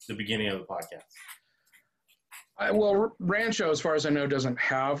described at the beginning of the podcast? Well, Rancho, as far as I know, doesn't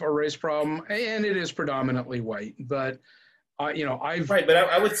have a race problem, and it is predominantly white. But, but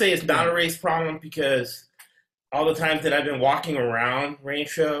I would say it's not a race problem because all the times that I've been walking around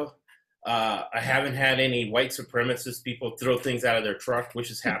Rancho, I haven't had any white supremacist people throw things out of their truck, which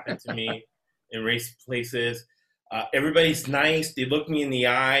has happened to me in race places. Everybody's nice. They look me in the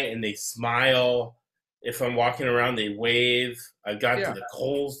eye and they smile. If I'm walking around, they wave. I've gone to the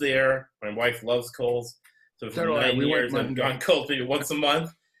Kohl's there. My wife loves Kohl's. So for 9 years, I've gone Kohl's maybe once a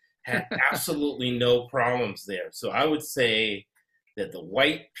month. Had absolutely no problems there. So I would say that the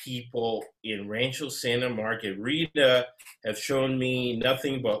white people in Rancho Santa Margarita have shown me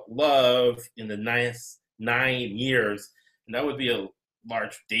nothing but love in the last 9 years. And that would be a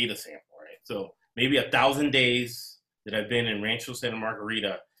large data sample, right? So maybe 1,000 days that I've been in Rancho Santa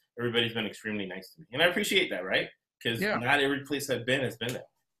Margarita, everybody's been extremely nice to me. And I appreciate that, right? Because not every place I've been has been there.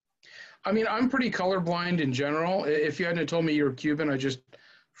 I'm pretty colorblind in general. If you hadn't told me you were Cuban, I just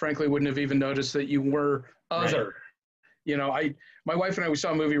frankly wouldn't have even noticed that you were other. Right. My wife and I, we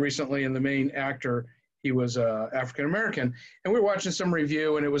saw a movie recently, and the main actor, he was African-American, and we were watching some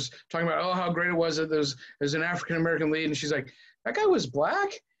review, and it was talking about, how great it was that there's an African-American lead, and she's like, that guy was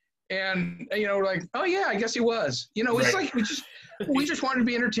black? And, we're like, oh yeah, I guess he was. It's like we just wanted to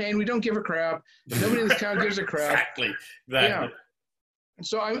be entertained. We don't give a crap. Nobody in this town gives a crap. Exactly. Yeah.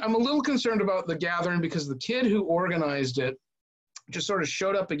 So I'm a little concerned about the gathering because the kid who organized it just sort of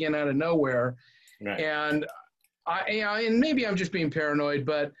showed up again out of nowhere. Right. And And maybe I'm just being paranoid,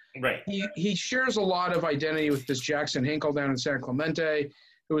 but Right. he shares a lot of identity with this Jackson Hinkle down in San Clemente,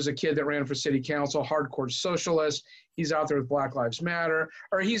 who was a kid that ran for city council, hardcore socialist. He's out there with Black Lives Matter,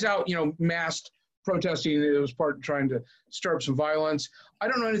 or he's out, masked protesting. It was part trying to stir up some violence. I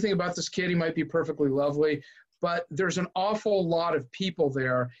don't know anything about this kid. He might be perfectly lovely, but there's an awful lot of people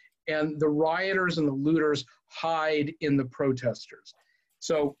there, and the rioters and the looters hide in the protesters.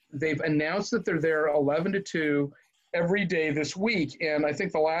 So they've announced that they're there 11 to 2 every day this week. And I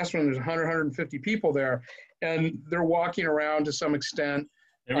think the last one, there's 100, 150 people there. And they're walking around to some extent.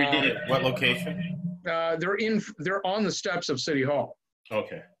 Every day. What location? They're on the steps of City Hall.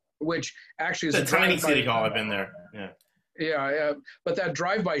 Okay. Which actually is it's a tiny City Hall. I've been there. Yeah. Yeah. But that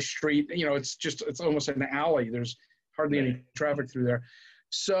drive-by street, it's almost an alley. There's hardly any traffic through there.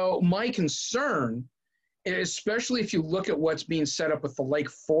 So my concern, especially if you look at what's being set up with the Lake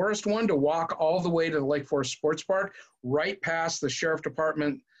Forest one, to walk all the way to the Lake Forest Sports Park, right past the Sheriff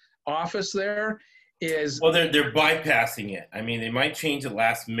Department office there, is... Well, they're bypassing it. I mean, they might change it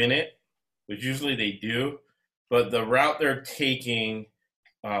last minute, which usually they do, but the route they're taking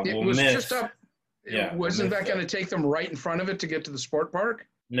will miss. Just up. Yeah, wasn't that going to take them right in front of it to get to the sport park?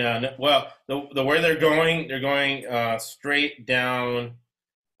 No. Well, the way they're going straight down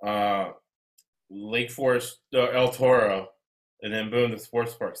Lake Forest, El Toro, and then boom, the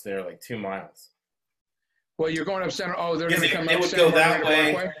sports park's there, like 2 miles. Well, you're going up Center. Oh, they're going to come up. They would go that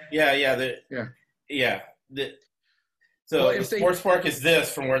way. Yeah. So the sports park is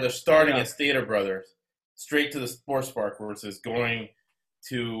this from where they're starting at Stater Brothers, straight to the sports park, versus going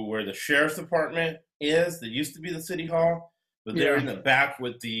to where the sheriff's department is. That used to be the city hall, but they're in the back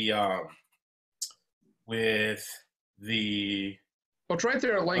with the Well, it's right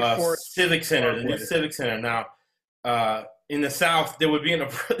there at Lake Forest Civic Center, the new Civic Center. Now, in the South, there would be in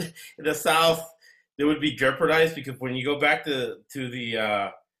the South, there would be jeopardized because when you go back to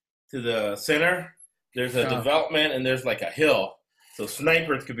the center, there's a development and there's like a hill, so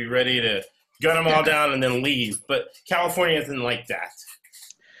snipers could be ready to gun them all down and then leave. But California isn't like that.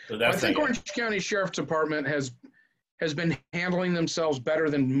 So that's I think Orange County Sheriff's Department has been handling themselves better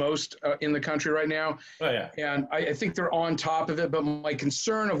than most in the country right now. Oh, yeah. And I think they're on top of it. But my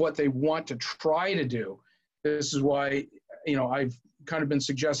concern of what they want to try to do, this is why, I've kind of been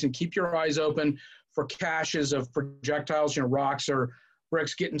suggesting keep your eyes open for caches of projectiles, rocks or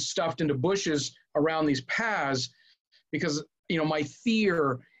bricks getting stuffed into bushes around these paths, because, my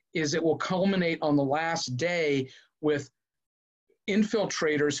fear is it will culminate on the last day with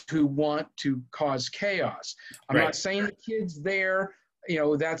infiltrators who want to cause chaos. I'm not saying the kids there,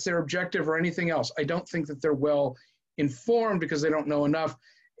 that's their objective or anything else. I don't think that they're well informed because they don't know enough.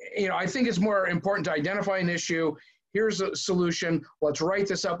 I think it's more important to identify an issue. Here's a solution. Let's write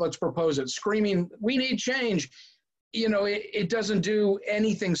this up. Let's propose it. Screaming, we need change. It doesn't do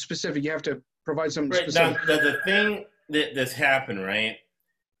anything specific. You have to provide something specific. Now, the thing that's happened, right,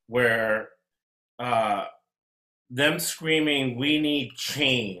 where them screaming, we need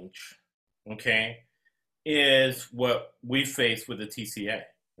change, okay, is what we face with the TCA,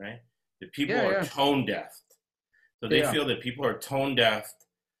 right? That people are tone deaf. So they feel that people are tone deaf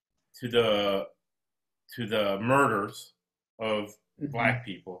to the murders of Black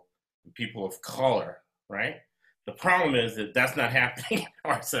people, people of color, right? The problem is that that's not happening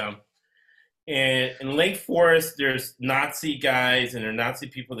in RSM. And in Lake Forest, there's Nazi guys and there are Nazi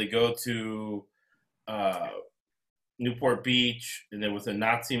people that go to Newport Beach, and there was a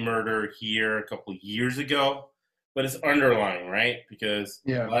Nazi murder here a couple of years ago. But it's underlying, right? Because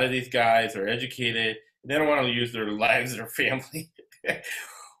a lot of these guys are educated. They don't want to use their lives, their family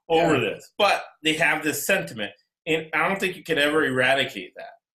over this. But they have this sentiment. And I don't think you can ever eradicate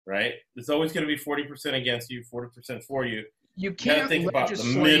that, right? There's always going to be 40% against you, 40% for you. You can't think about the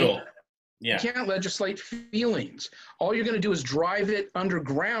middle. Yeah. You can't legislate feelings. All you're going to do is drive it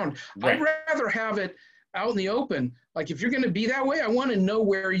underground. Right. I'd rather have it out in the open. Like, if you're going to be that way, I want to know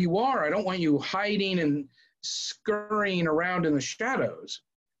where you are. I don't want you hiding and scurrying around in the shadows.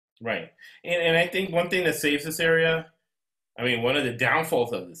 Right. And I think one thing that saves this area, I mean, one of the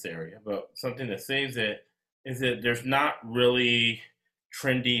downfalls of this area, but something that saves it, is that there's not really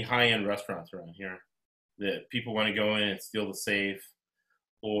trendy high-end restaurants around here that people want to go in and steal the safe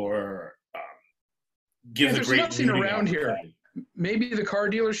or give a great nothing around here. Maybe the car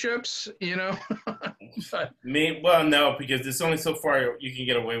dealerships, but. Well, no, because there's only so far you can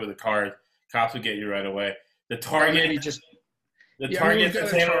get away with a car. Cops will get you right away. The Target,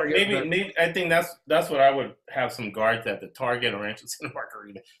 Target. Maybe I think that's what I would have some guards at, the Target or Rancho Santa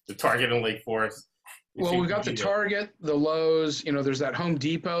Margarita, the Target in Lake Forest. Well, we've got the Target, the Lowe's. There's that Home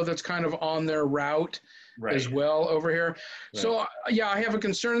Depot that's kind of on their route. as well over here. So yeah, I have a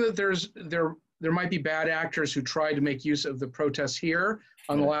concern that there might be bad actors who try to make use of the protests here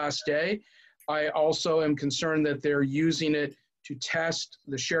on the last day. I also am concerned that they're using it to test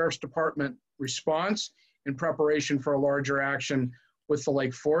the sheriff's department response in preparation for a larger action with the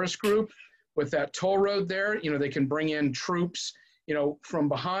Lake Forest group. With that toll road there, they can bring in troops, from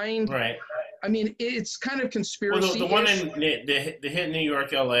behind. Right. I mean, it's kind of conspiracy. Well, the one in the hit in New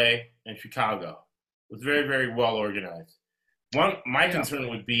York, LA, and Chicago was very, very well organized. My concern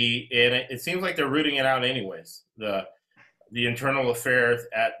would be, and it seems like they're rooting it out anyways, the internal affairs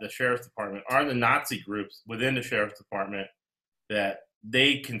at the sheriff's department are the Nazi groups within the sheriff's department that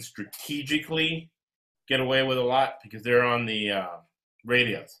they can strategically get away with a lot because they're on the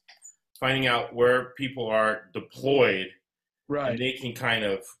radios, finding out where people are deployed. Right. And they can kind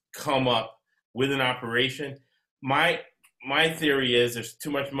of come up with an operation. My theory is there's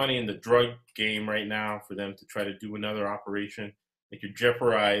too much money in the drug game right now for them to try to do another operation that could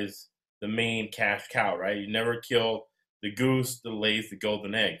jeopardize the main cash cow, right? You never kill the goose that lays the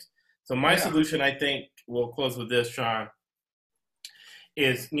golden eggs. So my solution, I think, we'll close with this, Sean,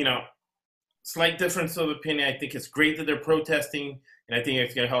 is, slight difference of opinion. I think it's great that they're protesting, and I think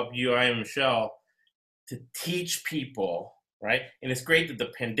it's going to help you, I and Michelle, to teach people, right? And it's great that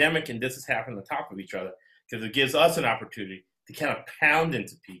the pandemic and this is happening on top of each other because it gives us an opportunity to kind of pound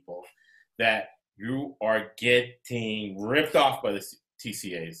into people that you are getting ripped off by the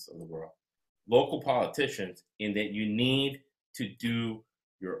TCAs of the world, local politicians, and that you need to do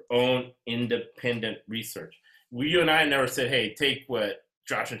your own independent research. You and I never said, hey, take what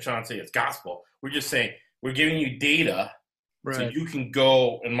Josh and Sean say as gospel. We're just saying we're giving you data so you can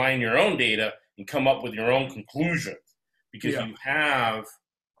go and mine your own data and come up with your own conclusions because you have,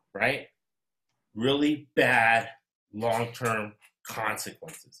 right, really bad long-term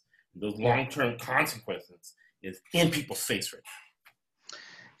consequences. Those long-term consequences is in people's face right now.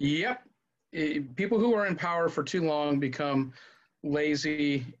 Yep. People who are in power for too long become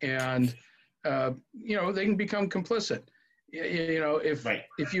lazy and, they can become complicit.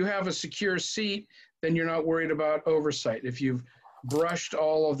 If you have a secure seat, then you're not worried about oversight. If you've brushed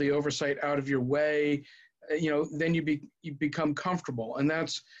all of the oversight out of your way, then you become comfortable. And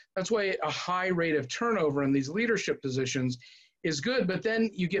that's why a high rate of turnover in these leadership positions is good. But then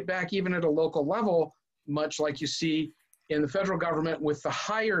you get back even at a local level, much like you see in the federal government with the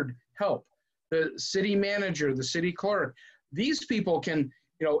hired help, the city manager, the city clerk. These people can,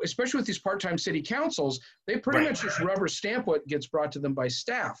 especially with these part-time city councils, they pretty much just rubber stamp what gets brought to them by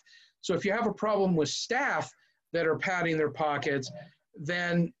staff. So if you have a problem with staff that are padding their pockets,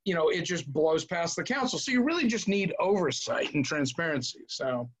 then, it just blows past the council. So you really just need oversight and transparency.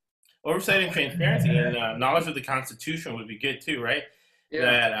 So oversight and transparency and knowledge of the Constitution would be good too, right?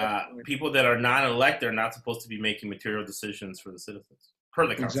 Yeah, that people that are non-elected are not supposed to be making material decisions for the citizens, per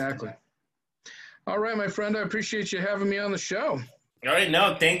the Constitution. Exactly. All right, my friend, I appreciate you having me on the show. All right,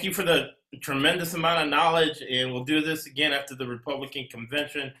 no, thank you for the tremendous amount of knowledge, and we'll do this again after the Republican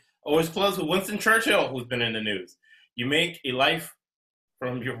convention. Always close with Winston Churchill, who's been in the news. You make a life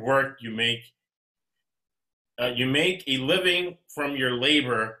from your work. You make a living from your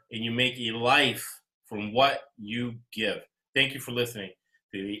labor, and you make a life from what you give. Thank you for listening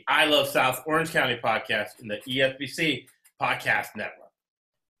to the I Love South Orange County podcast in the ESBC Podcast Network.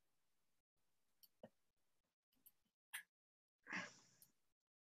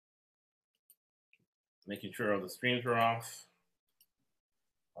 Making sure all the streams are off.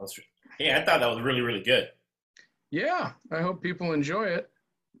 Hey, I thought that was really, really good. Yeah, I hope people enjoy it.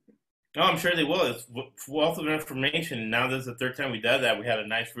 No, I'm sure they will. It's wealth of information. Now this is the third time we did that. We had a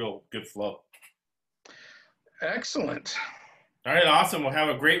nice, real good flow. Excellent. All right, awesome. Well, have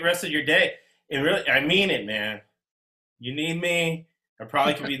a great rest of your day. And really, I mean it, man. You need me, I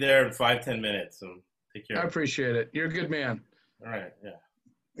probably could be there in 5-10 minutes. So take care. I appreciate it. You're a good man. All right, yeah.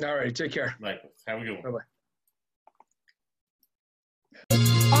 All right, take care. Likewise. Have a good one. Bye-bye.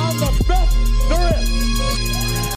 I'm the best there is.